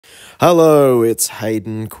Hello, it's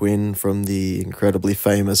Hayden Quinn from the incredibly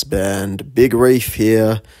famous band Big Reef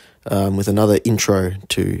here with another intro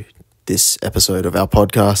to this episode of our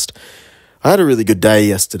podcast. I had a really good day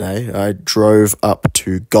yesterday. I drove up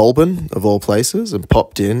to Goulburn, of all places, and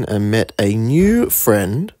popped in and met a new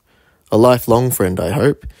friend, a lifelong friend, I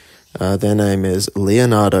hope. Their name is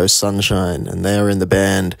Leonardo Sunshine, and they are in the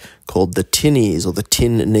band called the Tinnies, or the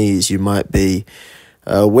Tin Knees. You might be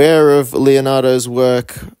aware of Leonardo's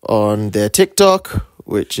work on their TikTok,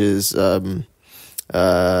 which is they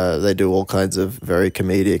do all kinds of very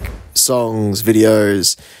comedic songs,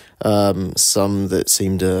 videos. Some that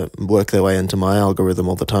seem to work their way into my algorithm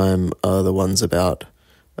all the time are the ones about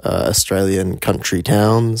Australian country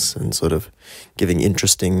towns and sort of giving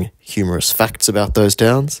interesting, humorous facts about those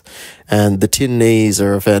towns. And the Tin Knees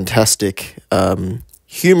are a fantastic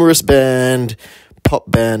humorous band,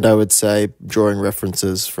 pop band, I would say, drawing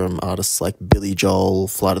references from artists like Billy Joel,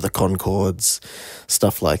 Flight of the Conchords,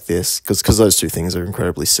 stuff like this, because those two things are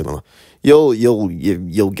incredibly similar.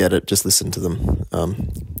 You'll get it. Just listen to them on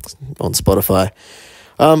Spotify.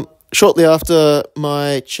 Shortly after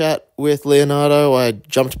my chat with Leonardo, I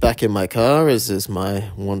jumped back in my car, as is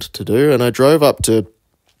my wont to do, and I drove up to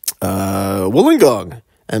Wollongong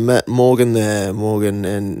and met Morgan there. Morgan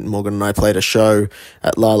and I played a show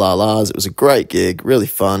at La La La's. It was a great gig, really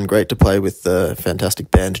fun, great to play with the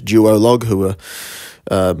fantastic band Duolog, who were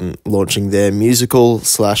launching their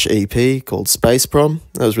musical/EP called Space Prom.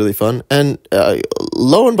 That was really fun. And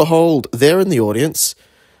lo and behold, there in the audience,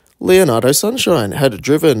 Leonardo Sunshine had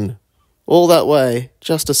driven all that way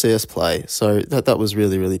just to see us play. So that was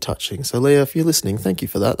really, really touching. So Leo, if you're listening, thank you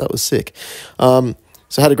for that. That was sick. So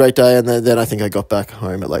I had a great day, and then I think I got back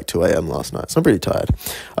home at like 2 a.m. last night. So I'm pretty tired.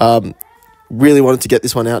 Really wanted to get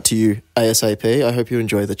this one out to you ASAP. I hope you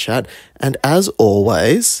enjoy the chat. And as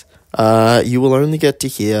always, you will only get to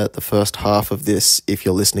hear the first half of this if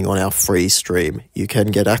you're listening on our free stream. You can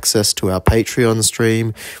get access to our Patreon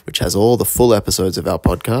stream, which has all the full episodes of our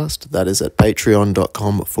podcast. That is at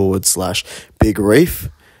patreon.com/Big Reef.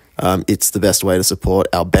 It's the best way to support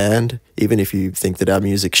our band, even if you think that our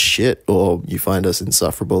music's shit or you find us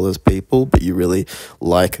insufferable as people, but you really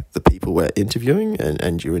like the people we're interviewing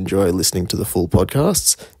and you enjoy listening to the full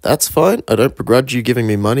podcasts. That's fine. I don't begrudge you giving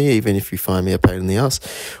me money, even if you find me a pain in the ass,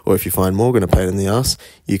 or if you find Morgan a pain in the ass.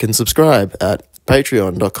 You can subscribe at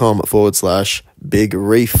patreon.com/Big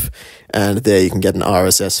Reef, and there you can get an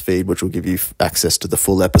RSS feed which will give you access to the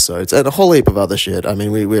full episodes and a whole heap of other shit. I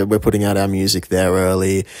mean, we're putting out our music there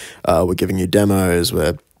early. We're giving you demos.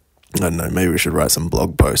 I don't know, maybe we should write some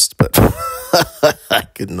blog posts, but I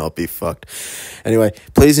could not be fucked. Anyway,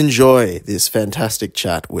 please enjoy this fantastic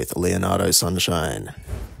chat with Leonardo Sunshine.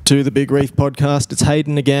 To the Big Reef Podcast, it's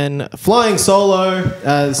Hayden again, flying solo,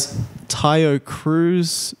 as Tayo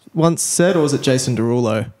Cruz once said, or was it Jason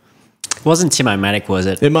Derulo? It wasn't Tim O'Matic, was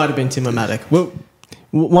it? It might have been Tim O'Matic. Well,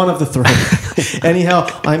 one of the three. Anyhow,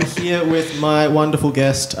 I'm here with my wonderful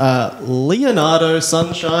guest, Leonardo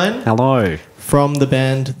Sunshine. Hello. From the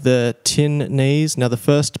band The Tin Knees. Now, the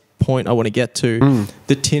first point I want to get to,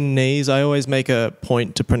 The Tin Knees, I always make a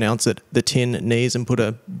point to pronounce it The Tin Knees and put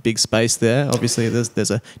a big space there. Obviously,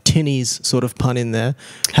 there's a tinnies sort of pun in there.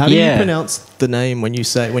 How do you pronounce the name when you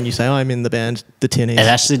say I'm in the band The Tinnies? It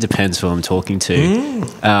actually depends who I'm talking to.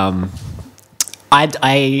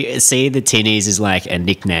 I see the Tinnies as like a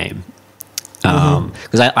nickname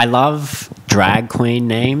because I love drag queen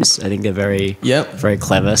names. I think they're very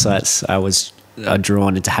clever. So I was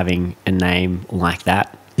drawn into having a name like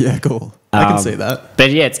that. Yeah, cool. I can see that.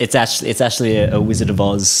 But yeah, it's actually a Wizard of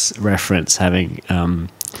Oz reference, having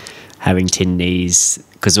tin knees,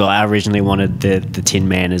 because I originally wanted the Tin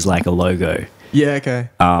Man as like a logo. Yeah, okay.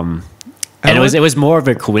 And it was more of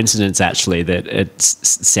a coincidence actually that it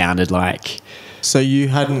sounded like. So you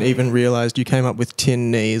hadn't even realised you came up with tin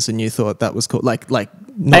knees and you thought that was cool, like.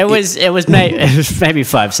 It was maybe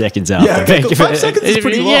 5 seconds after. Yeah, okay, cool. 5 seconds is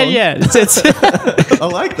pretty long. Yeah. I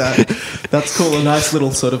like that. That's cool. A nice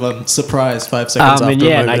little sort of surprise 5 seconds after a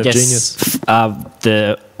moment of genius.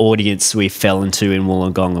 The audience we fell into in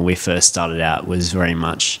Wollongong when we first started out was very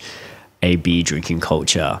much a beer drinking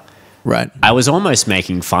culture. Right. I was almost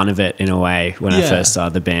making fun of it in a way when I first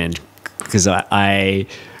started the band, because I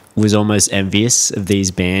was almost envious of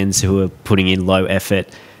these bands who were putting in low effort,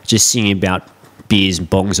 just singing about beers and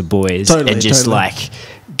bongs of boys, and just like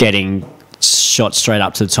getting shot straight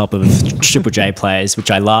up to the top of Triple J players,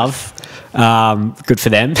 which I love. Good for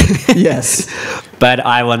them. Yes. But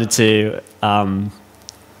I wanted to,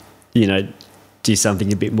 do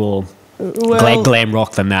something a bit more glam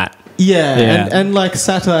rock than that. Yeah. And like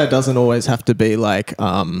satire doesn't always have to be like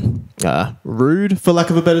rude, for lack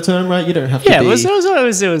of a better term, right? You don't have to be... Yeah,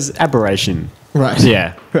 it was aberration. Right.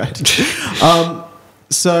 Yeah. Right.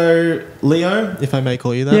 So, Leo, if I may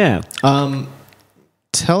call you that. Yeah.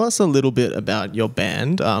 Tell us a little bit about your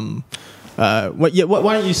band. Why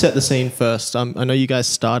don't you set the scene first? I know you guys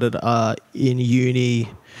started in uni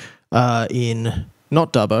in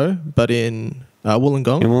not Dubbo, but in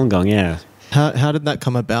Wollongong. In Wollongong, yeah. How did that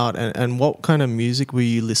come about, and what kind of music were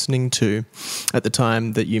you listening to at the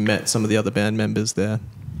time that you met some of the other band members there?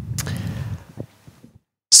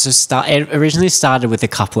 So it originally started with a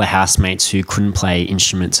couple of housemates who couldn't play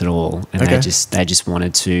instruments at all, and they just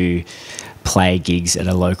wanted to play gigs at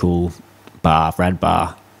a local bar, Rad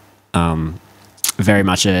Bar. Very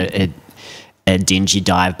much a dingy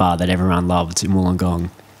dive bar that everyone loved in Wollongong.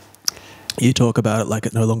 You talk about it like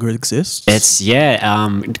it no longer exists.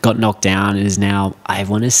 It got knocked down. It is now, I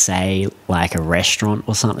want to say, like a restaurant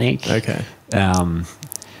or something. Okay.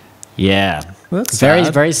 Yeah. Well, that's very,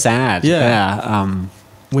 sad. very sad. Yeah.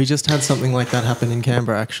 We just had something like that happen in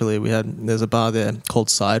Canberra, actually. There's a bar there called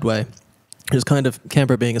Sideway. It was kind of,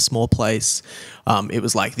 Canberra being a small place, it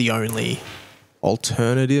was like the only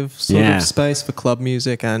alternative sort of space for club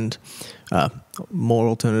music and more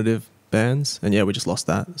alternative bands. And yeah, we just lost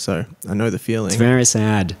that. So I know the feeling. It's very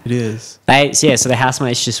sad. It is. So the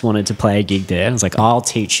housemates just wanted to play a gig there. I was like, I'll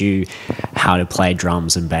teach you how to play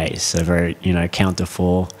drums and bass. So very, count to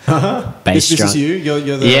four. Bass This is you? You're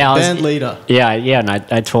the band leader. Yeah, and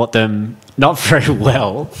I taught them not very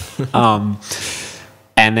well.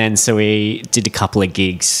 And then so we did a couple of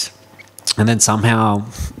gigs and then somehow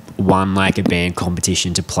won like a band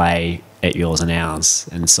competition to play at Yours and Ours.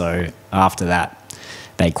 And so after that,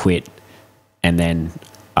 they quit. And then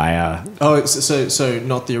I... So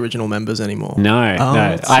not the original members anymore? No.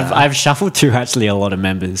 I've shuffled through actually a lot of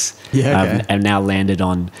members. Yeah, okay. I've now landed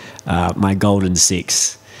on my golden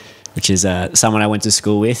six, which is someone I went to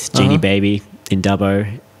school with, Jeannie Baby in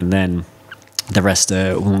Dubbo, and then the rest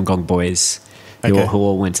are Wollongong boys who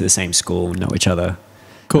all went to the same school and know each other.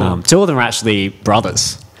 Cool. Two of them are actually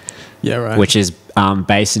brothers. Yeah, right. Which is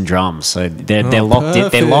bass and drums. So they're locked in.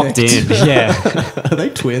 They're locked in. Yeah. Are they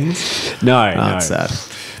twins? No, no. That's sad.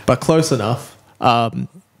 But close enough.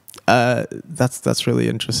 That's really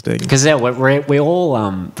interesting. Because we're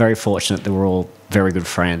all very fortunate that we're all very good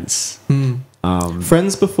friends.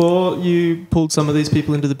 Friends before you pulled some of these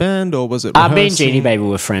people into the band, or was it me and rehearsing? Jeannie Baby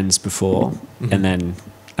were friends before, and then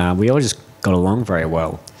we all just got along very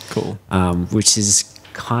well. Cool. Which is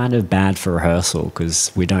kind of bad for rehearsal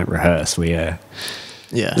because we don't rehearse. We yeah.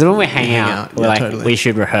 When we hang out, we're like totally. we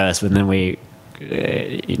should rehearse, but then we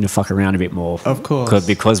fuck around a bit more. Of course,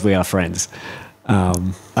 because we are friends.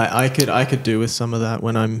 I could do with some of that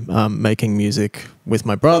when I'm making music with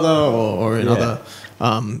my brother or in other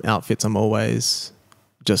outfits. I'm always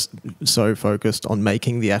just so focused on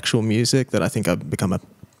making the actual music that I think I've become a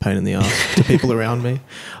pain in the ass to people around me.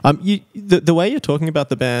 The way you're talking about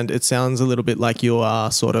the band, it sounds a little bit like you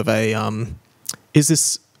are sort of a is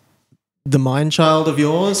this the mind child of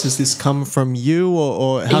yours? Has this come from you,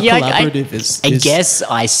 or how collaborative is I guess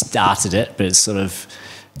I started it, but it's sort of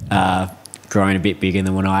grown a bit bigger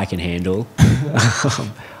than what I can handle.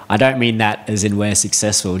 I don't mean that as in we're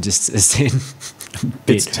successful, just as in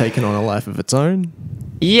it's taken on a life of its own.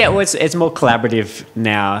 Yeah, well, it's more collaborative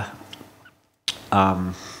now.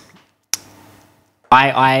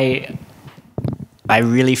 I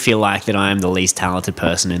really feel like that I am the least talented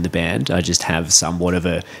person in the band. I just have somewhat of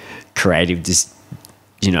a creative,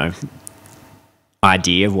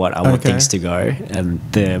 idea of what I want things to go. And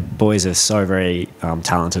the boys are so very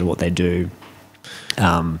talented at what they do.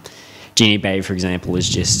 Jeannie Baby, for example, has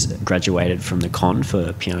just graduated from the con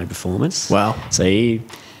for piano performance. Wow. So they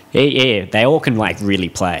all can like really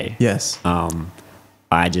play. Yes.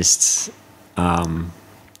 I just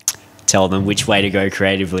tell them which way to go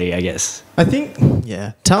creatively, I guess. I think,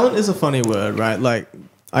 talent is a funny word, right? Like,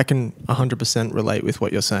 I can 100% relate with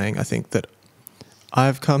what you're saying. I think that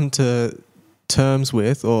I've come to terms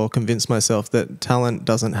with or convinced myself that talent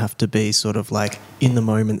doesn't have to be sort of like in the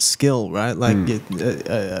moment skill, right? Like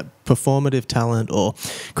performative talent or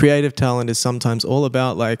creative talent is sometimes all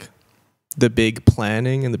about like the big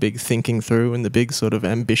planning and the big thinking through and the big sort of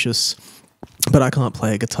ambitious. But I can't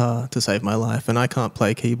play a guitar to save my life, and I can't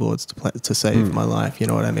play keyboards to save my life. You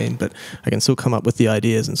know what I mean? But I can still come up with the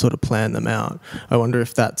ideas and sort of plan them out. I wonder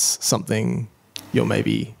if that's something you're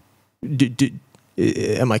maybe.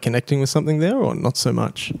 Am I connecting with something there, or not so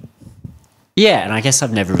much? Yeah, and I guess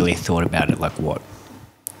I've never really thought about it like what.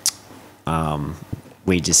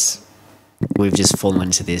 We just we've just fallen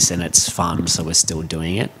into this and it's fun, so we're still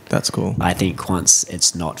doing it. That's cool. I think once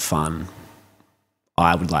it's not fun,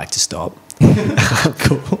 I would like to stop.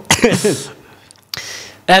 Cool.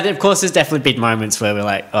 And of course, there's definitely been moments where we're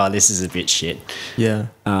like, oh, this is a bit shit. Yeah.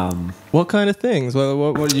 What kind of things?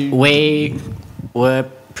 What do you... We were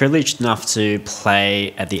privileged enough to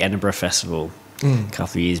play at the Edinburgh Festival a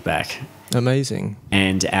couple of years back. Amazing.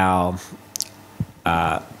 And our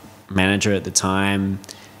manager at the time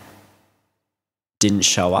didn't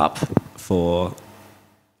show up for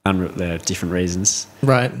different reasons.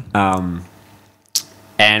 Right.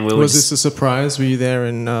 And was this a surprise? Were you there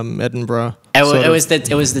in Edinburgh? It was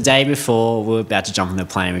the day before we were about to jump on the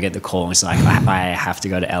plane. We get the call and it's like, I have to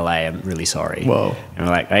go to LA. I'm really sorry. Whoa. And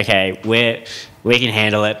we're like, okay, we can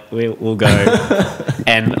handle it. We'll go.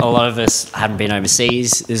 And a lot of us hadn't been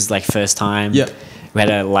overseas. This is like first time. Yeah. We had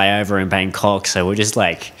a layover in Bangkok, so we're just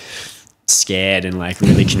like scared and like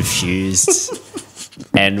really confused.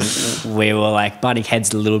 And we were like butting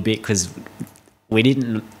heads a little bit because we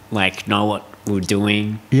didn't like know what we were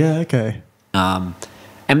doing. Yeah, okay.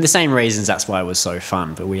 And the same reasons, that's why it was so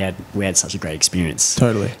fun. But we had such a great experience.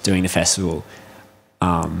 Totally. Doing the festival.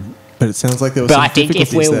 But it sounds like there was. But some I think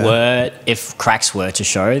difficulties if cracks were to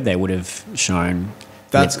show, they would have shown.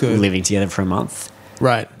 That's good. Living together for a month.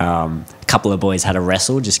 Right. A couple of boys had a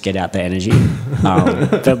wrestle, just get out the energy.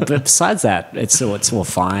 But besides that, it's all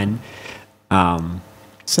fine.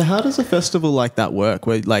 So how does a festival like that work?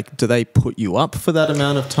 Where like, do they put you up for that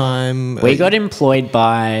amount of time? We got employed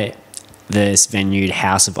by this venue,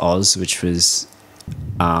 House of Oz, which was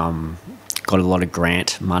got a lot of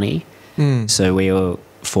grant money. So we were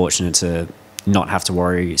fortunate to not have to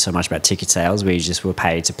worry so much about ticket sales. We just were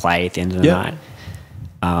paid to play at the end of the night.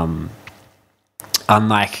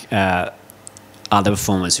 Unlike other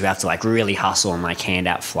performers who have to like really hustle and like hand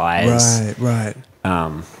out flyers. Right.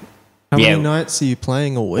 How many nights are you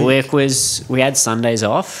playing a week? We had Sundays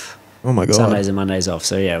off. Oh my God. Sundays and Mondays off.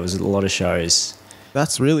 So yeah, it was a lot of shows.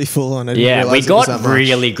 That's really full on. We got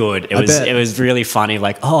really good. It was really funny.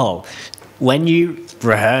 Like, oh, when you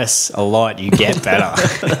rehearse a lot, you get better.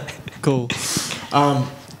 Cool.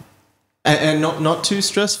 And not too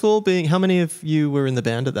stressful being... How many of you were in the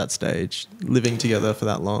band at that stage, living together for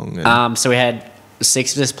that long? So we had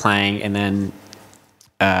 6 of us playing, and then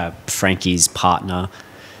Frankie's partner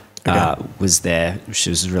was there. She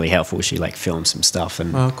was really helpful. She like filmed some stuff.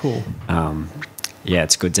 And, oh, cool. Yeah,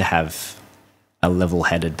 it's good to have a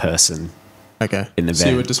level-headed person in the band. So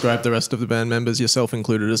you would describe the rest of the band members, yourself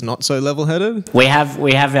included, as not so level-headed? We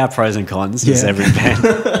have our pros and cons, as every band.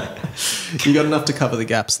 You got enough to cover the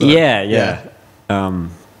gaps, though. Yeah.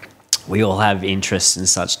 We all have interests in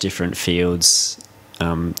such different fields.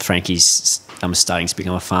 Frankie's starting to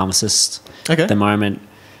become a pharmacist at the moment.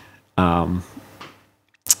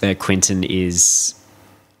 Quentin he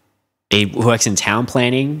works in town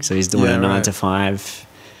planning, so he's doing a 9 to 5.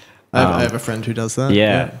 I have a friend who does that.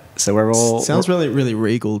 Yeah. So we're all... Sounds really, really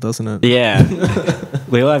regal, doesn't it? Yeah.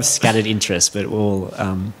 We all have scattered interests, but we all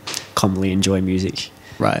commonly enjoy music.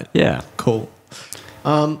 Right. Yeah. Cool.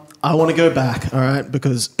 I want to go back, all right,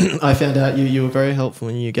 because I found out you were very helpful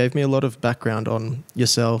and you gave me a lot of background on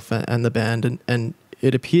yourself and the band, and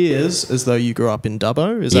it appears as though you grew up in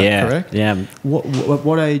Dubbo. Is that correct? Yeah.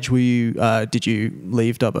 What age were you? Did you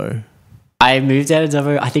leave Dubbo? I moved out of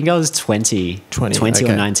Dubbo, I think I was 20 or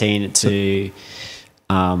 19 to...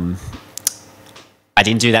 I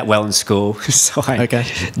didn't do that well in school, so I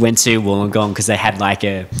went to Wollongong because they had like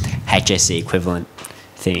a HSC equivalent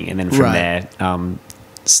thing, and then from there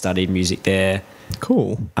studied music there.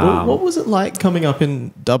 Cool. What was it like coming up in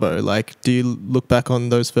Dubbo? Like, do you look back on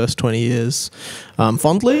those first 20 years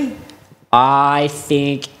fondly? I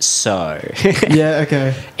think so. Yeah,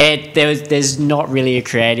 okay. There's not really a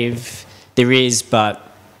creative... There is, but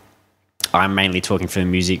I'm mainly talking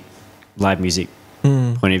from live music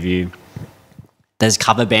point of view. There's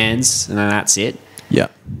cover bands, and then that's it. Yeah.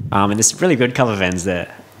 And there's really good cover bands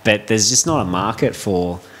there, but there's just not a market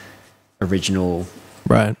for original,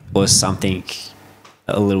 or something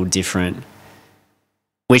a little different,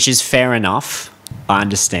 which is fair enough. I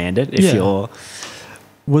understand it. If you're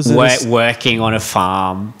working on a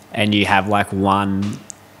farm and you have like one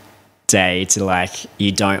day to like,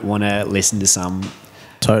 you don't want to listen to some...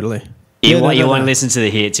 Totally. You want to listen to the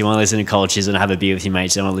hits, you want to listen to cultures and have a beer with your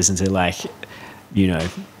mates, you don't want to listen to like,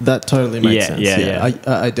 That totally makes sense. Yeah.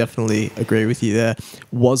 I definitely agree with you there.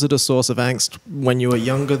 Was it a source of angst when you were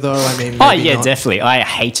younger though? I mean, definitely. I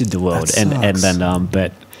hated the world, and then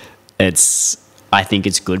but I think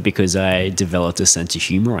it's good because I developed a sense of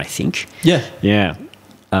humor, I think. Yeah.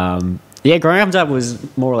 Growing up in Dubbo was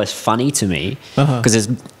more or less funny to me because there's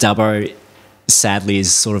Dubbo sadly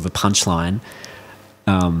is sort of a punchline.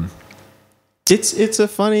 It's a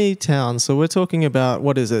funny town. So we're talking about,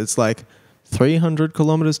 what is it? It's like 300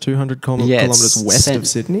 kilometers, 200 kilometers west of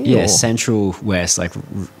Sydney? Yeah, or? Central west, like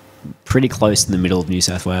pretty close in the middle of New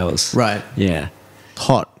South Wales. Right. Yeah.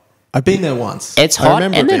 Hot. I've been there once. It's I hot,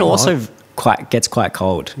 remember and it then being also hot. gets quite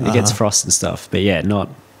cold. It gets frost and stuff. But yeah, not.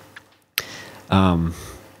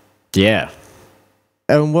 Yeah.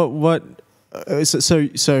 And what? So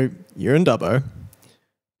you're in Dubbo.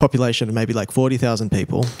 Population of maybe like 40,000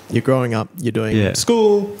 people. You're growing up. You're doing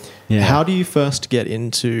school. Yeah. How do you first get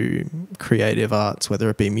into creative arts, whether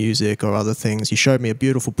it be music or other things? You showed me a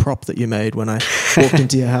beautiful prop that you made when I walked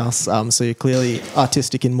into your house. So you're clearly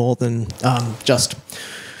artistic in more than just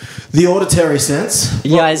the auditory sense.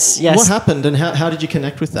 Yes. What happened, and how did you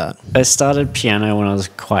connect with that? I started piano when I was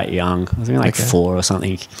quite young. I was like 4 or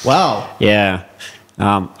something. Wow. Yeah.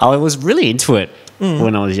 I was really into it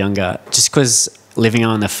when I was younger, just because living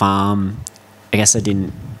on the farm, I guess I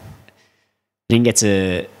didn't get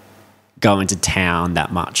to go into town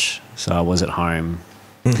that much. So I was at home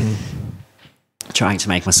trying to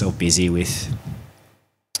make myself busy with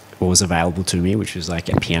what was available to me, which was like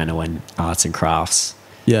a piano and arts and crafts.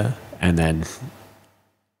 Yeah. And then,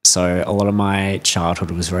 so a lot of my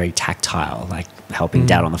childhood was very tactile, like helping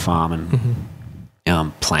dad on the farm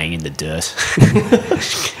and playing in the dirt.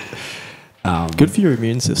 Good for your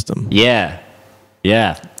immune system. Yeah.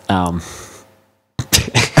 Yeah. But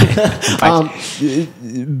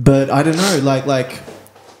I don't know, like,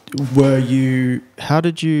 how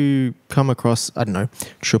did you come across, I don't know,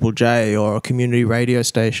 Triple J or a community radio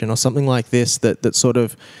station or something like this that sort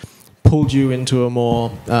of pulled you into a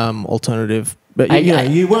more alternative, but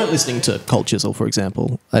you weren't listening to Cult Chisel, for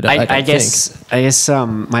example. I guess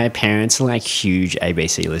my parents are like huge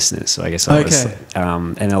ABC listeners, so I guess I was,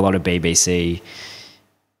 and a lot of BBC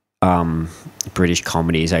British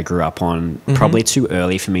comedies I grew up on, probably too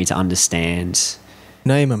early for me to understand.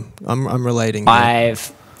 Name them. I'm relating.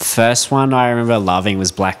 First one I remember loving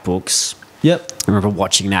was Black Books. Yep. I remember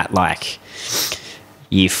watching that like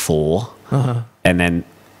year 4, and then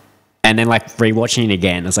like rewatching it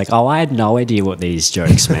again. I was like, oh, I had no idea what these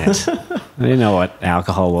jokes meant. I didn't know what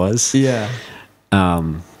alcohol was. Yeah.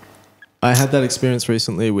 I had that experience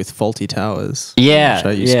recently with Faulty Towers. Yeah. Which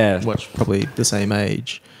I used to watch probably the same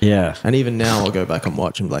age. Yeah. And even now I'll go back and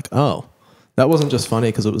watch and be like, oh, that wasn't just funny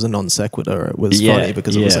because it was a non sequitur. It was funny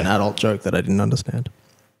because it was an adult joke that I didn't understand.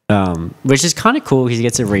 Which is kind of cool because you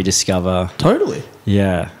get to rediscover. Totally.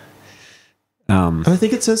 Yeah. And I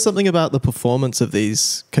think it says something about the performance of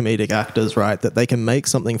these comedic actors, right? That they can make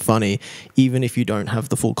something funny even if you don't have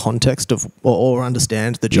the full context of or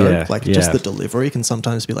understand the joke. Just the delivery can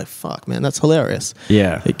sometimes be like, fuck, man, that's hilarious.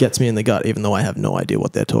 Yeah. It gets me in the gut even though I have no idea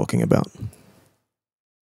what they're talking about.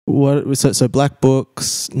 So Black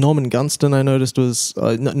Books, Norman Gunston I noticed was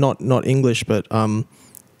not English, but a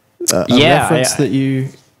reference that you...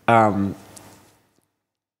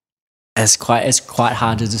 It's quite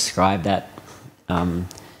hard to describe that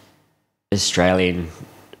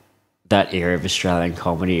that era of Australian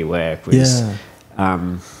comedy where it was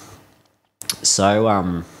so I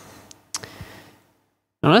want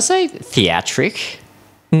to say theatric,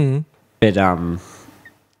 but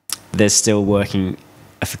they're still working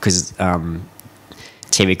because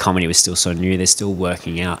TV comedy was still so new. They're still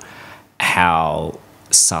working out how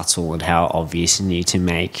subtle and how obvious you need to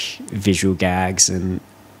make visual gags, and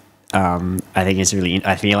I think it's really.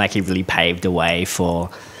 I feel like he really paved the way for.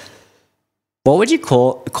 What would you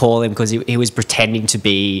call him? Because he was pretending to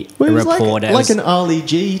be a reporter, like an Ali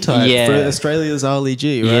G type for Australia's Ali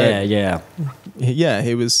G, right? Yeah.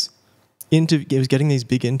 He was getting these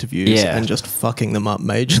big interviews and just fucking them up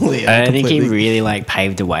majorly. I think he really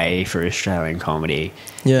paved the way for Australian comedy.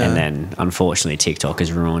 Yeah, and then unfortunately TikTok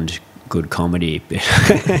has ruined good comedy.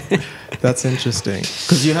 That's interesting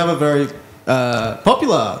because you have a very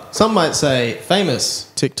popular, some might say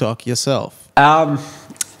famous TikTok yourself.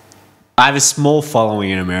 I have a small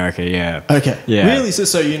following in America, yeah. Okay. Yeah. Really?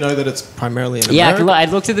 So you know that it's primarily in America? Yeah, I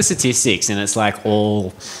looked at the statistics and it's like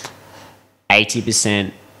all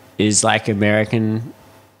 80% is like American,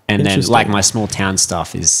 and then like my small town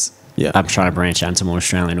stuff is I'm trying to branch out into more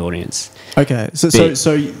Australian audience. Okay. So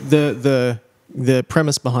the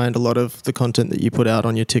premise behind a lot of the content that you put out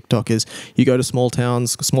on your TikTok is you go to small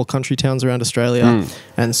towns, small country towns around Australia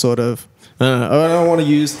and sort of, I don't want to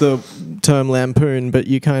use the term lampoon, but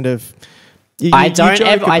you kind of... I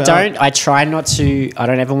try not to... I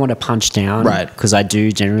don't ever want to punch down. Right. Because I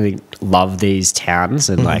do generally love these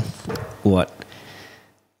towns and like what...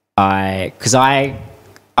 Because I'd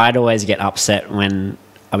always get upset when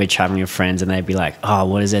I'll be traveling with friends and they'd be like, "Oh,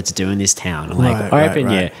 what is there to do in this town?" I'm like,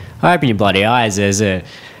 Right. open your bloody eyes. There's a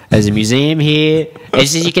museum here.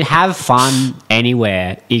 It's just you can have fun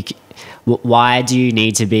anywhere. Why do you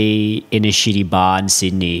need to be in a shitty bar in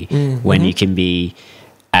Sydney when you can be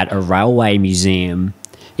at a railway museum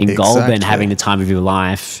in Goulburn having the time of your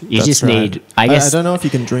life? You just need, I guess. I don't know if you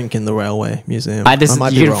can drink in the railway museum.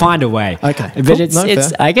 You can find a way. Okay, but cool.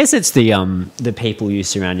 it's I guess it's the people you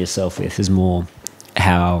surround yourself with is more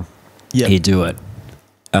how you do it.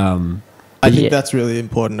 I think that's really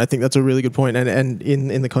important. I think that's a really good point. And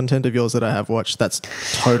in the content of yours that I have watched, that's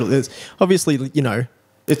totally. It's obviously,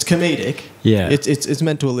 it's comedic. Yeah, it's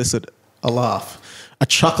meant to elicit a laugh, a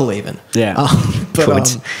chuckle, even. Yeah,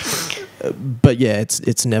 but yeah,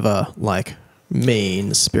 it's never like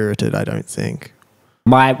mean spirited. I don't think.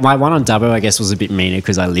 My one on Dubbo, I guess, was a bit meaner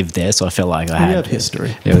because I lived there, so I felt like I had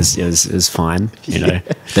history. It was fine,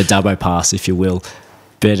 the Dubbo pass, if you will.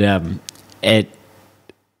 But I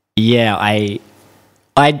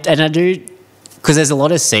do, because there's a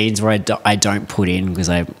lot of scenes where I don't put in because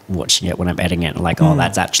I'm watching it when I'm editing it, and like, oh,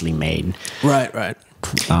 that's actually mean. Right.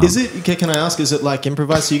 Is it? Can I ask? Is it like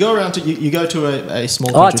improvised? So you go around to you go to a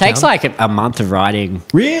small. Oh, it takes like a month of writing.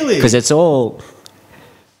 Really? Because it's all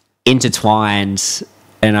intertwined,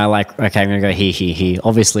 and I like, okay, I'm gonna go here.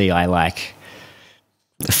 Obviously, I like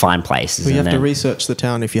find places. Well, you have to research the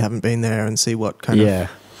town if you haven't been there and see what kind of. Yeah,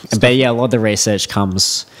 but yeah, a lot of the research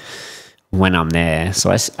comes when I'm there. So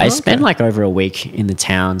I spend like over a week in the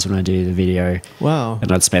towns when I do the video. Wow. And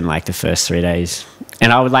I'd spend like the first 3 days.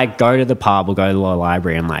 And I would like go to the pub or go to the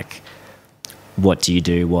library and like, what do you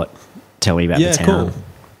do? Tell me about the town. Cool.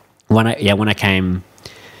 When I came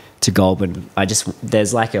to Goulburn,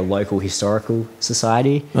 there's like a local historical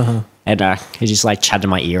society. And he just like chatted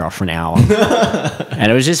my ear off for an hour. And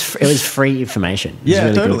it was free information. Yeah,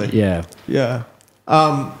 really totally. Good. Yeah.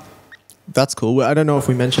 That's cool. I don't know if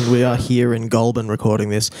we mentioned we are here in Goulburn recording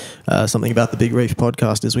this. Something about the Big Reef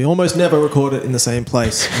Podcast is we almost never record it in the same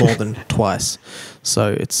place more than twice.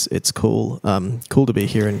 So it's cool. Cool to be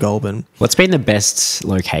here in Goulburn. What's been the best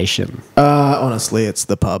location? Honestly, it's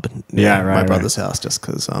the pub. Yeah, right. My brother's house, just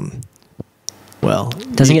because.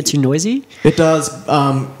 Doesn't it get too noisy? It does.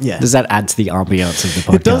 Yeah. Does that add to the ambience of the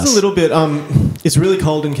podcast? It does a little bit. It's really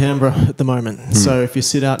cold in Canberra at the moment, so if you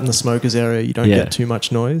sit out in the smokers area, you don't get too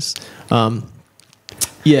much noise. But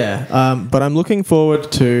I'm looking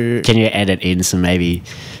forward to. Can you edit in some pub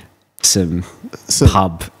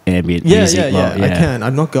ambient music? Yeah. I can.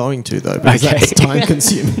 I'm not going to though, because that's time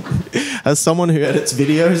consuming. As someone who edits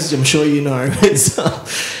videos, I'm sure you know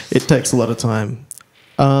it takes a lot of time.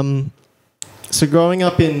 So growing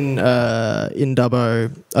up in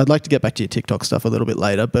Dubbo, I'd like to get back to your TikTok stuff a little bit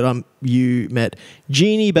later, but you met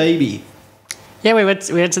Genie Baby. Yeah, we went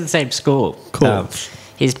to the same school. Cool.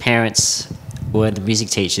 His parents were the music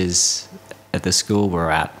teachers at the school we're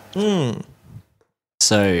at.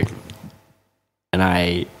 So, and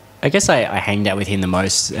I guess I hanged out with him the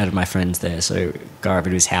most out of my friends there. So go over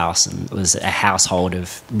to his house, and it was a household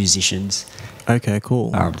of musicians. Okay,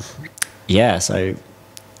 cool. So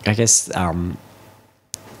I guess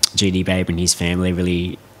GD Babe and his family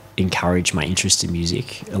really encouraged my interest in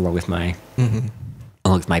music, along with my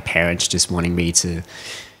parents just wanting me to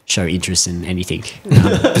show interest in anything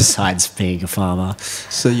besides being a farmer.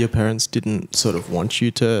 So your parents didn't sort of want you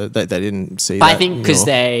to? They didn't see that? I think because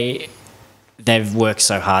they've worked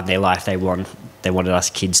so hard in their life, they wanted us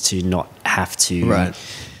kids to not have to,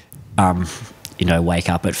 wake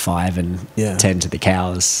up at 5 and tend to the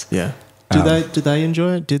cows. Yeah. Did they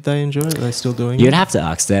enjoy it? Did they enjoy it? Are they still doing it? You'd have to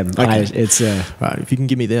ask them. Okay. Right, if you can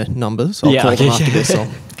give me their numbers, I'll call them after this. I'll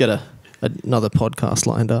get another podcast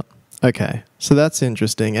lined up. Okay, so that's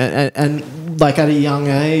interesting. And like at a young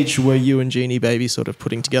age, were you and Genie Baby sort of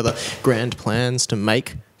putting together grand plans to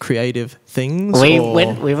make creative things?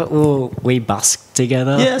 We busked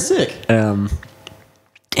together. Yeah, sick.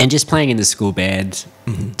 And just playing in the school band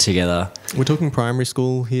together. We're talking primary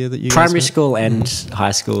school here that you Primary school and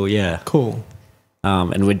high school, yeah. Cool.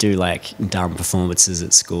 And we'd do like dumb performances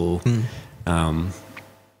at school.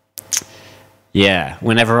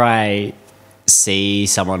 Whenever I see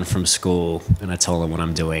someone from school and I tell them what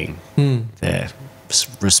I'm doing, their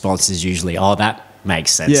response is usually, "Oh, that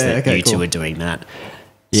makes sense you two are doing that."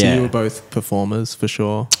 So you were both performers for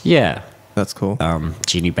sure. Yeah. That's cool.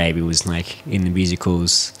 Genie Baby was like in the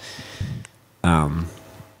musicals. And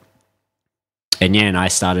I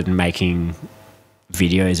started making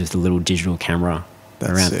videos with a little digital camera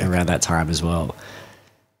around that time as well.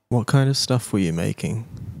 What kind of stuff were you making?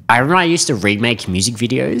 I remember I used to remake music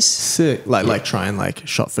videos. Sick. Like try and like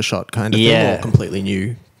shot for shot kind of thing, or completely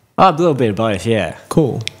new Oh, a little bit of both, yeah.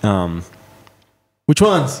 Cool. Which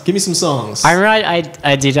ones? Give me some songs. I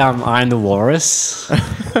did I'm the Walrus.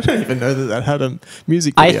 I don't even know that had a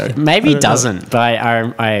music video. Maybe it doesn't, but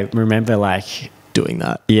I remember like doing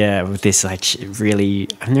that. Yeah, with this like really,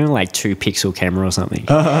 I don't know, like 2-pixel camera or something.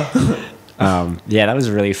 Yeah, that was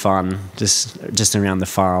really fun. Just around the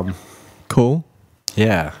farm. Cool.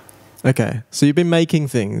 Yeah. Okay, so you've been making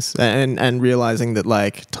things and realizing that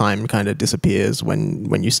like time kind of disappears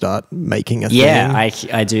when you start making a thing. Yeah,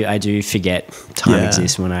 I do forget time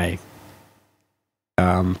exists when I,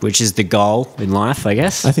 which is the goal in life, I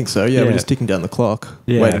guess. I think so. Yeah, we're just ticking down the clock,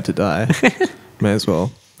 waiting to die. May as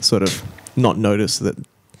well sort of not notice that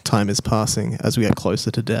time is passing as we get closer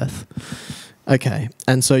to death. Okay,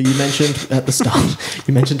 and so you mentioned at the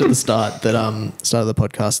start that start of the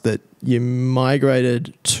podcast that you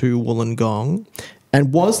migrated to Wollongong,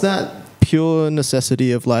 and was that pure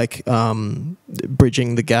necessity of like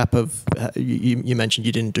bridging the gap of you mentioned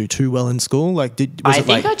you didn't do too well in school? Like,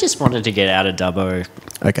 I just wanted to get out of Dubbo.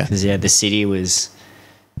 Okay, because the city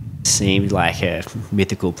seemed like a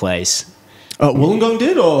mythical place. Wollongong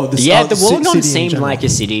did, or the Wollongong seemed like a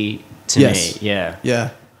city to me. Yeah,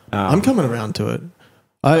 yeah. I'm coming around to it.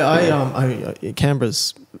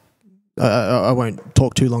 Canberra's. I won't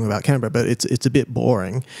talk too long about Canberra, but it's a bit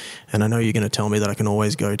boring, and I know you're going to tell me that I can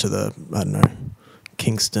always go to the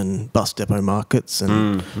Kingston bus depot markets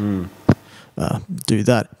and do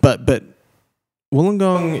that. But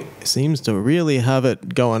Wollongong seems to really have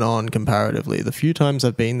it going on comparatively. The few times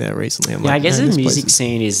I've been there recently, I'm I guess the music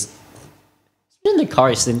scene is in the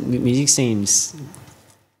coast. The music scene's,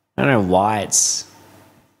 I don't know why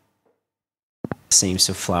seems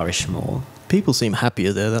to flourish more. People seem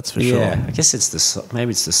happier there, that's for sure. Yeah, I guess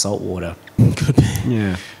maybe it's the salt water. Could be.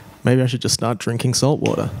 Yeah. Maybe I should just start drinking salt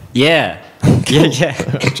water. Yeah. Yeah.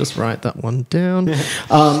 I'll just write that one down.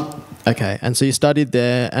 Okay, and so you studied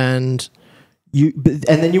there, and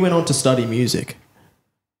then you went on to study music.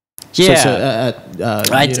 Yeah.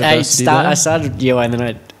 I started and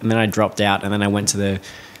then I dropped out, and then I went to the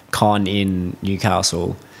con in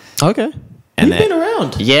Newcastle. Okay. And you've been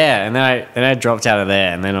around. Yeah, and then I dropped out of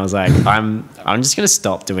there, and then I was like, I'm just gonna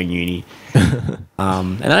stop doing uni.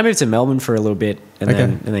 And then I moved to Melbourne for a little bit, and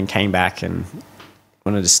then came back and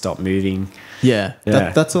wanted to stop moving. Yeah.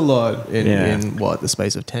 That's a lot in what, the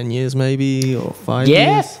space of 10 years maybe, or 5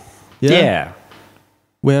 years? Yeah.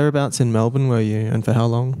 Whereabouts in Melbourne were you, and for how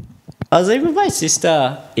long? I was living with my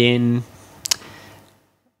sister in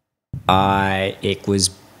it was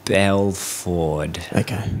Belford.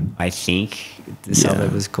 Okay. I think the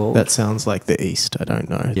suburb was called. That sounds like the east. I don't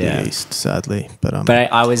know the east, sadly. But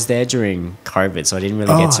I was there during COVID, so I didn't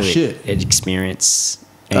really get to experience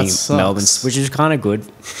any Melbourne, which was kind of good.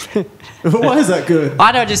 Why is that good?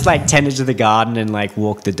 I don't just like tended to the garden and like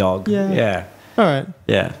walk the dog. Yeah. All right.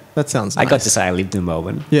 Yeah. That sounds nice. I got to say I lived in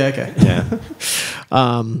Melbourne. Yeah, okay. Yeah.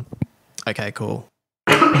 Okay, cool.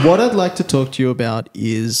 What I'd like to talk to you about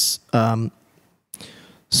is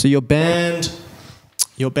so your band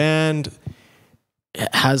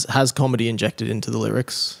has comedy injected into the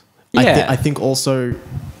lyrics. Yeah. I think also,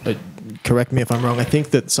 correct me if I'm wrong, I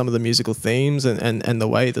think that some of the musical themes and the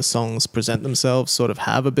way the songs present themselves sort of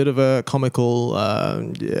have a bit of a comical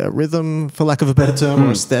rhythm, for lack of a better term,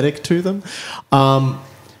 or aesthetic to them.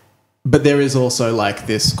 But there is also like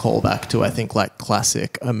this callback to, I think, like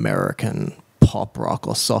classic American pop rock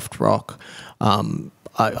or soft rock.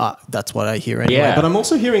 That's what I hear anyway. Yeah. But I'm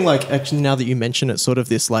also hearing, like, actually now that you mention it, sort of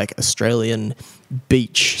this like Australian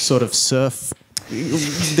beach sort of surf.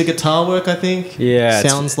 The guitar work, I think,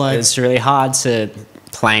 sounds like it's really hard to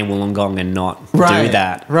play in Wollongong and not do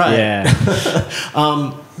that. Right.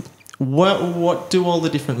 Yeah. What do all the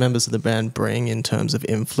different members of the band bring in terms of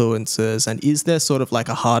influences? And is there sort of like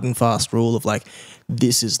a hard and fast rule of like,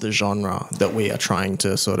 this is the genre that we are trying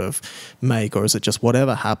to sort of make? Or is it just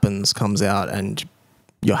whatever happens comes out and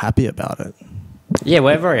you're happy about it? Yeah,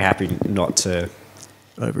 we're very happy not to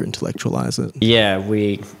over-intellectualize it. Yeah,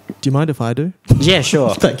 Do you mind if I do? Yeah,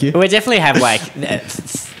 sure. Thank you. We definitely have like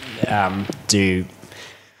do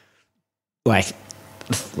like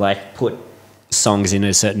put songs in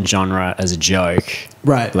a certain genre as a joke.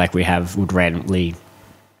 Right. Like would randomly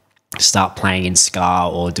start playing in ska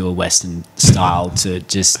or do a Western style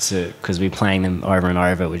because we're playing them over and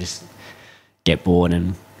over, we just get bored.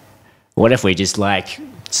 And what if we just like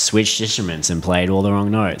switched instruments and played all the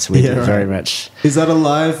wrong notes? We do very much. Is that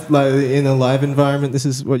in a live environment? This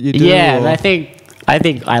is what you do? Yeah, and I think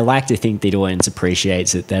I like to think the audience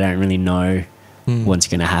appreciates it. They don't really know what's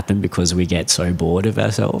going to happen because we get so bored of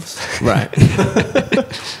ourselves. Right.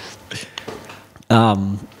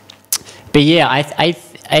 But yeah,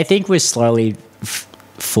 I think we're slowly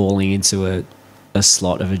falling into a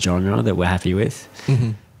slot of a genre that we're happy with.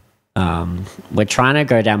 We're trying to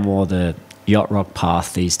go down more the yacht rock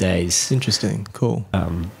path these days. Interesting. Cool.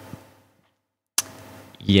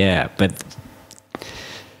 Yeah, but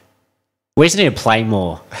we just need to play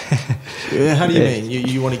more. How do you mean?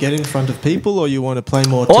 You want to get in front of people, or you want to play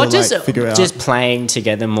more to or just figure out? Just playing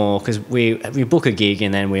together more, because we book a gig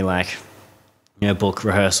and then we book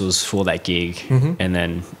rehearsals for that gig, and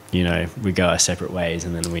then we go our separate ways,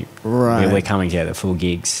 and then we're coming together for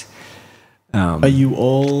gigs. Are you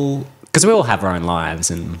all? Because we all have our own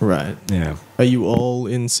lives, and right. Yeah. Are you all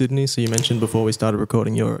in Sydney? So you mentioned before we started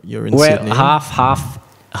recording, you're in we're Sydney.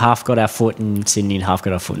 Half got our foot in Sydney and half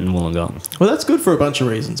got our foot in Wollongong. Well, that's good for a bunch of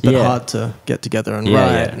reasons, but hard to get together and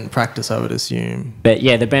write and practice, I would assume. But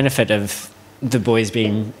yeah, the benefit of the boys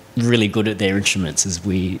being really good at their instruments is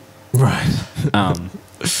we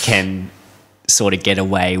can sort of get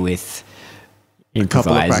away with a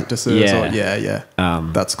couple of practices.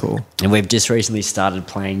 That's cool. And we've just recently started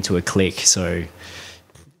playing to a click, so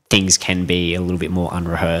things can be a little bit more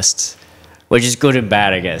unrehearsed, which is good and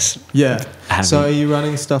bad, I guess. Yeah. So are you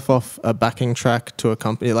running stuff off a backing track to a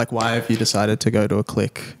company? Like, why have you decided to go to a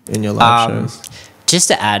click in your live shows? Just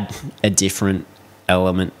to add a different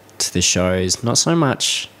element to the shows. Not so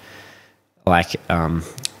much like a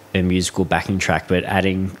musical backing track, but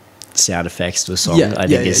adding sound effects to a song. I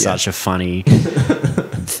think is such a funny...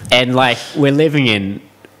 and like, we're living in...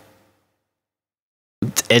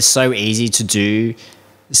 It's so easy to do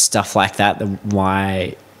stuff like that.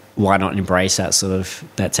 Why not embrace that sort of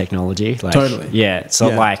that technology? Like, totally. Yeah. So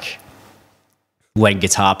like when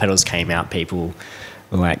guitar pedals came out, people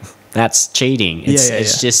were like, "That's cheating."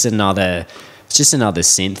 It's just another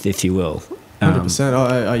synth, if you will. 100%.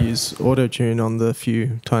 I use auto-tune on the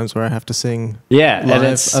few times where I have to sing. Yeah, live.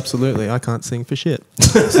 Absolutely. I can't sing for shit.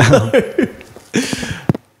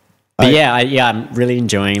 But I'm really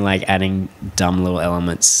enjoying like adding dumb little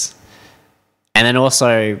elements, and then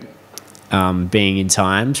also. Being in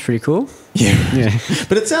time's pretty cool. Yeah.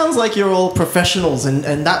 But it sounds like you're all professionals, and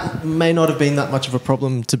that may not have been that much of a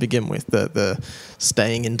problem to begin with, the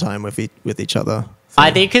staying in time with each other.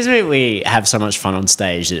 I think because we have so much fun on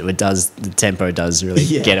stage that the tempo does really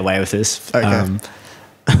get away with us. Okay.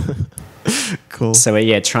 Cool. So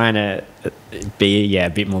we're trying to be a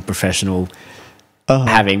bit more professional,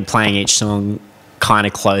 playing each song kind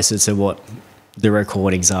of closer to what the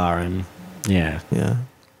recordings are, and yeah.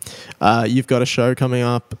 You've got a show coming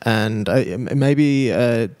up, and maybe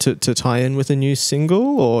to tie in with a new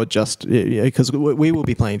single, or just because we will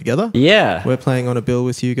be playing together. Yeah, we're playing on a bill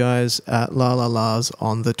with you guys at La La La's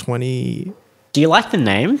on the 20. Do you like the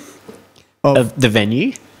name of the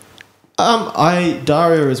venue?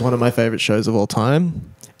 Daria is one of my favorite shows of all time.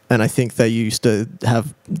 And I think they used to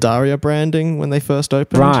have Daria branding when they first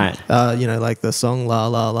opened. Right. Like the song La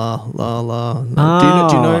La La La La.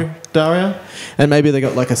 Do you know Daria? And maybe they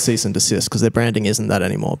got like a cease and desist because their branding isn't that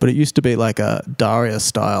anymore. But it used to be like a Daria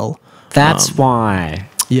style. That's why.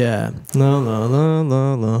 Yeah. La La La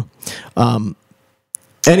La La.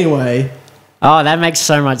 Anyway. Oh, that makes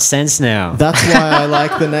so much sense now. That's why I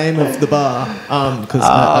like the name of the bar. Because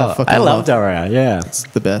I love Daria. Yeah, it's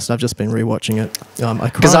the best. I've just been rewatching it.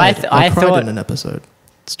 I cried. I cried in an episode.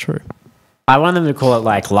 It's true. I want them to call it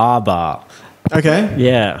like La Bar. Okay.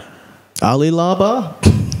 Yeah. Ali La Bar.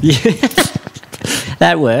 Yeah.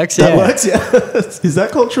 That works. That works. Yeah. Is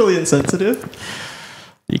that culturally insensitive?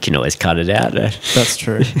 You can always cut it out. That's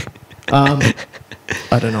true. I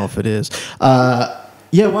don't know if it is.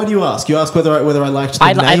 Yeah, why do you ask? You ask whether I liked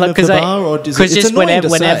the name of the bar, or is it just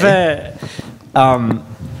whenever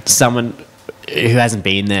someone who hasn't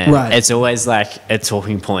been there, it's always like a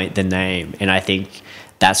talking point, the name, and I think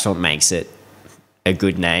that's what makes it a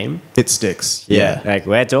good name. It sticks. Yeah. Like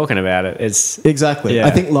we're talking about it. It's exactly. Yeah.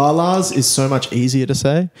 I think La La's is so much easier to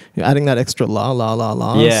say. Adding that extra La La La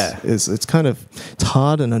La is it's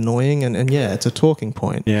hard and annoying, and it's a talking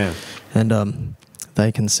point. Yeah. And they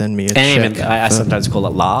can send me a check. I sometimes call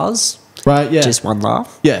it Lars. Right, yeah. Just one La.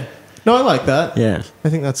 Yeah. No, I like that. Yeah. I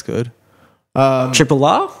think that's good. Triple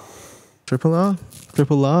La? Triple R?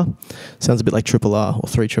 Triple R? Sounds a bit like Triple R or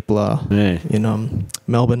 3 Triple R in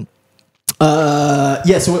Melbourne.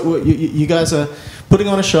 So you guys are putting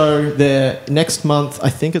on a show there next month. I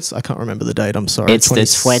think I can't remember the date. I'm sorry. It's the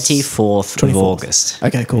 24th of August.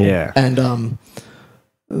 Okay, cool. Yeah. And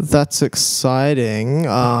that's exciting.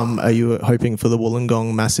 Are you hoping for the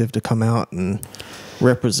Wollongong Massive to come out and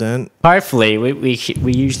represent? Hopefully. We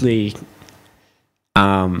usually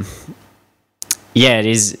Yeah, it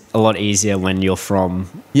is a lot easier when you're from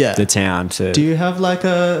the town to. Do you have like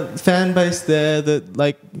a fan base there that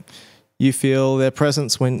like you feel their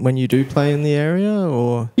presence when you do play in the area,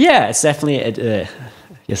 or? Yeah, it's definitely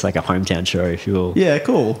just like a hometown show, if you will. Yeah,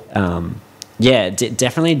 cool.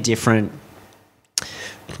 Definitely different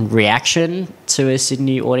reaction to a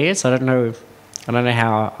Sydney audience. I don't know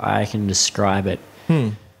how I can describe it.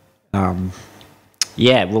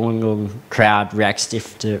 Wollongong crowd reacts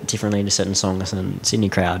differently to certain songs than Sydney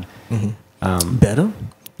crowd. Better?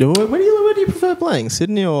 Where do you prefer playing,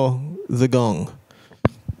 Sydney or the Gong?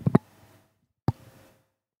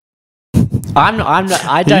 I don't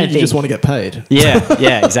think. You just want to get paid.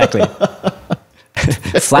 Yeah, exactly.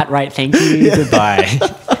 Flat rate, thank you, goodbye.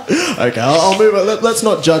 Okay, I'll move on. Let's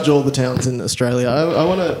not judge all the towns in Australia. I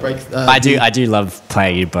want to break. I do love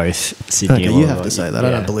playing in both Sydney. Okay, you have to say that. Yeah.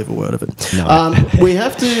 I don't believe a word of it. No. We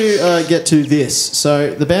have to get to this.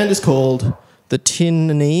 So the band is called the Tin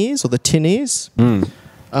Knees or the Tinnies.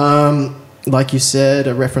 Like you said,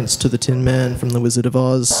 a reference to the Tin Man from The Wizard of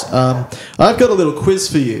Oz. I've got a little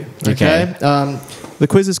quiz for you. Okay. The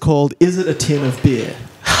quiz is called "Is it a tin of beer?"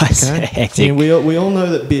 Okay. And we all know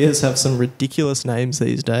that beers have some ridiculous names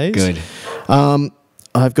these days. Good.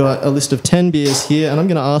 I've got a list of 10 beers here, and I'm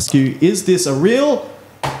going to ask you: is this a real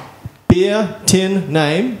beer tin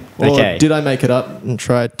name, or did I make it up and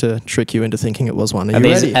try to trick you into thinking it was one? Are you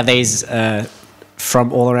ready? Are these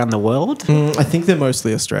from all around the world? I think they're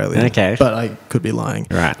mostly Australian. Okay. But I could be lying.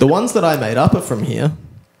 Right. The ones that I made up are from here.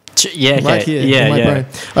 Yeah, okay. Right here in my brain.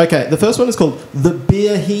 Okay, the first one is called the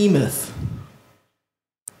Behemoth.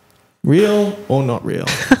 Real or not real?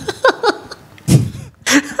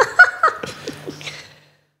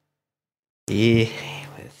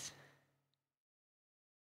 Behemoth.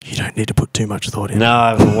 You don't need to put too much thought in. No,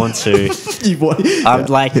 I want to. I'm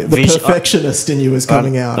like the perfectionist in you is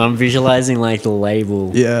coming out. I'm visualizing like the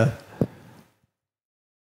label. Yeah.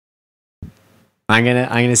 I'm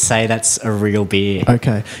gonna say that's a real beer.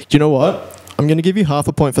 Okay. Do you know what? I'm gonna give you half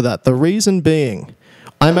a point for that. The reason being,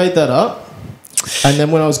 I made that up, and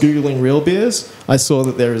then when I was googling real beers, I saw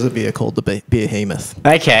that there is a beer called the Behemoth.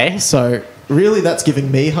 Okay. So really, that's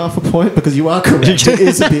giving me half a point because you are correct. It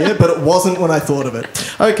is a beer, but it wasn't when I thought of it.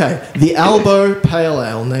 Okay, the Albo Pale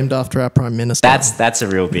Ale, named after our Prime Minister. That's a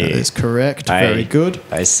real beer. That is correct. Very good.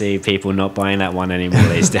 I see people not buying that one anymore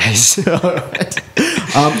these days. All right.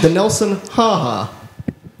 The Nelson Ha Ha.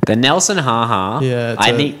 The Nelson Ha Ha. Yeah,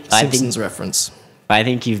 it's Simpsons reference. I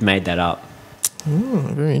think you've made that up.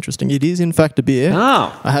 Oh, very interesting. It is, in fact, a beer.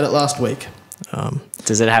 Oh. I had it last week.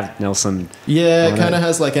 Does it have Nelson? Yeah, it kind of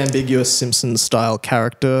has like ambiguous Simpsons-style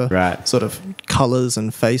character. Right. Sort of colours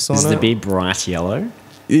and face on it. Is the beer bright yellow?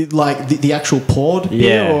 Like the actual poured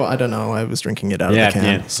beer? Or I don't know. I was drinking it out of the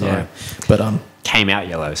can. Yeah, sorry. But came out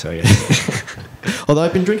yellow, so yeah. Although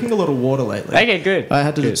I've been drinking a lot of water lately. Okay, good. I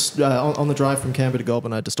had to on the drive from Canberra to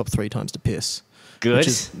Goulburn, I had to stop 3 times to piss. Good. Which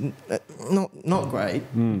is not great,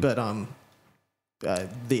 but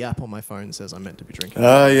the app on my phone says I'm meant to be drinking.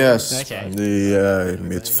 Yes. Okay.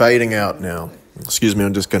 It's fading out now. Excuse me,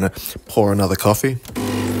 I'm just going to pour another coffee.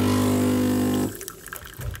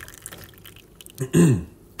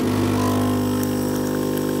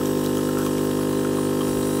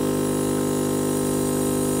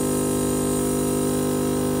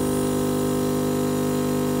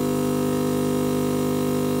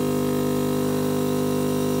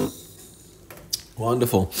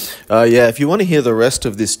 Wonderful. If you want to hear the rest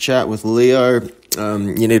of this chat with Leo,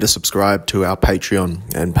 you need to subscribe to our Patreon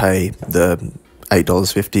and pay the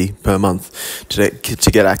 $8.50 per month to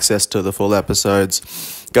get access to the full episodes.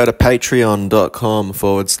 Go to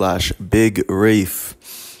patreon.com/Big Reef.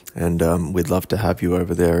 And we'd love to have you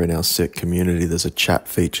over there in our sick community. There's a chat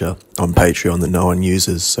feature on Patreon that no one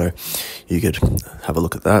uses, so you could have a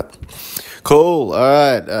look at that. Cool. All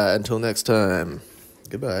right. Until next time.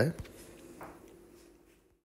 Goodbye.